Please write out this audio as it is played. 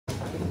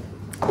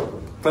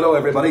Hello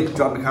everybody,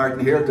 John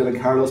McCartin here, Dylan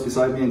Carlos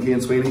beside me and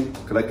Cian Sweeney,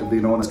 collectively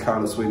known as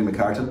Carlos Sweeney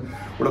McCartin.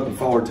 We're looking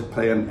forward to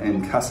playing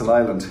in Castle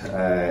Island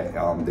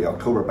on the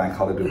October bank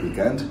holiday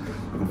weekend.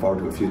 Looking forward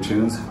to a few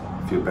tunes,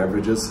 a few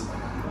beverages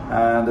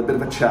and a bit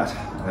of a chat.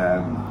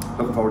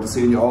 Looking forward to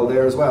seeing you all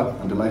there as well.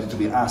 I'm delighted to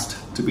be asked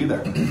to be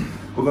there.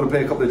 We're going to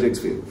play a couple of jigs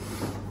for you.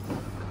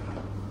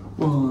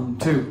 1,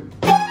 2.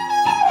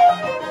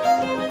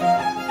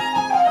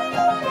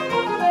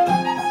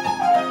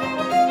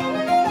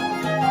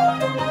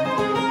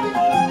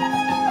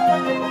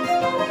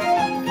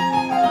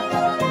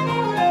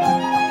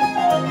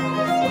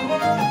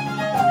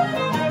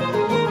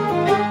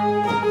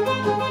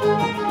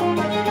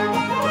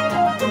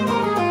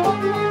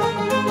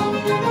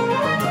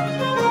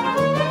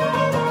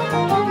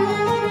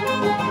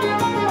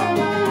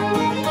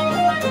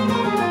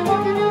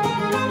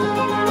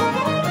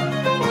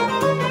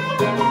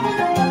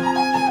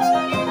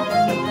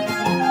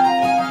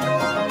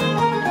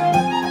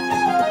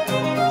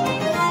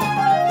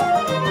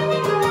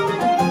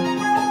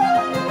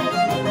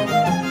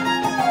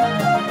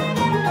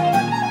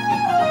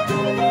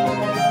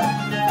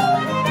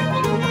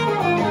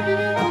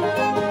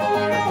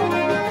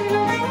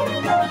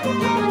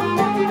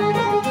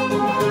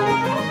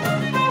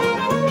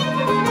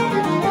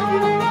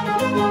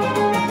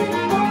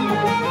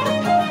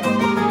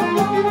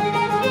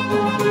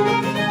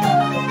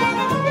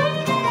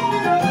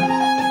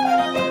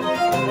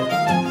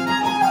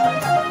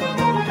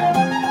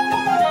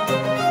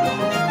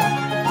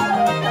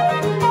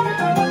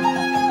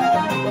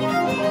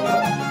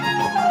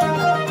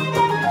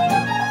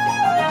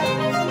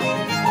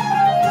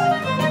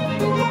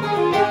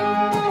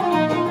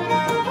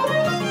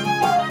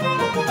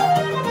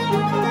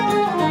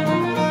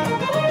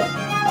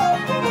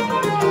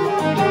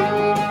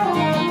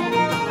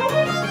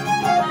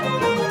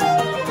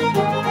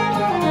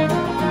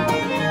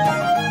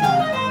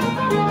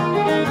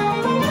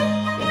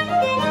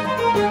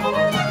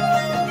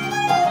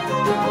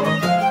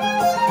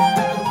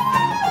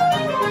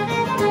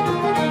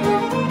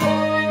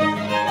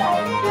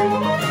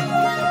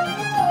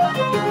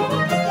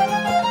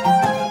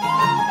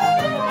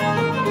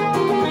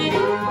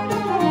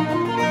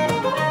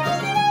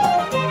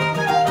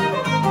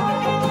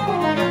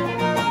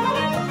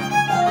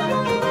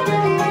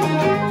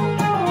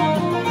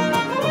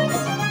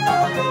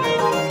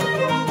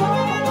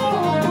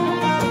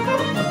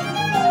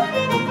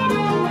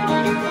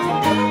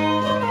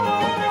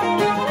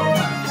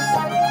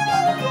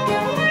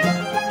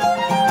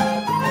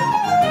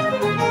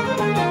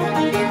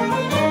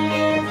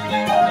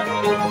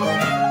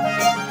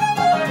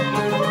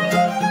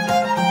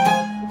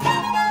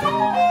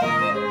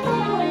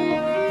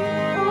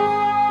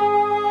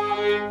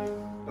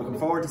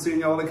 Seeing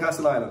you all in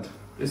Castle Island.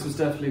 This was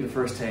definitely the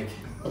first take.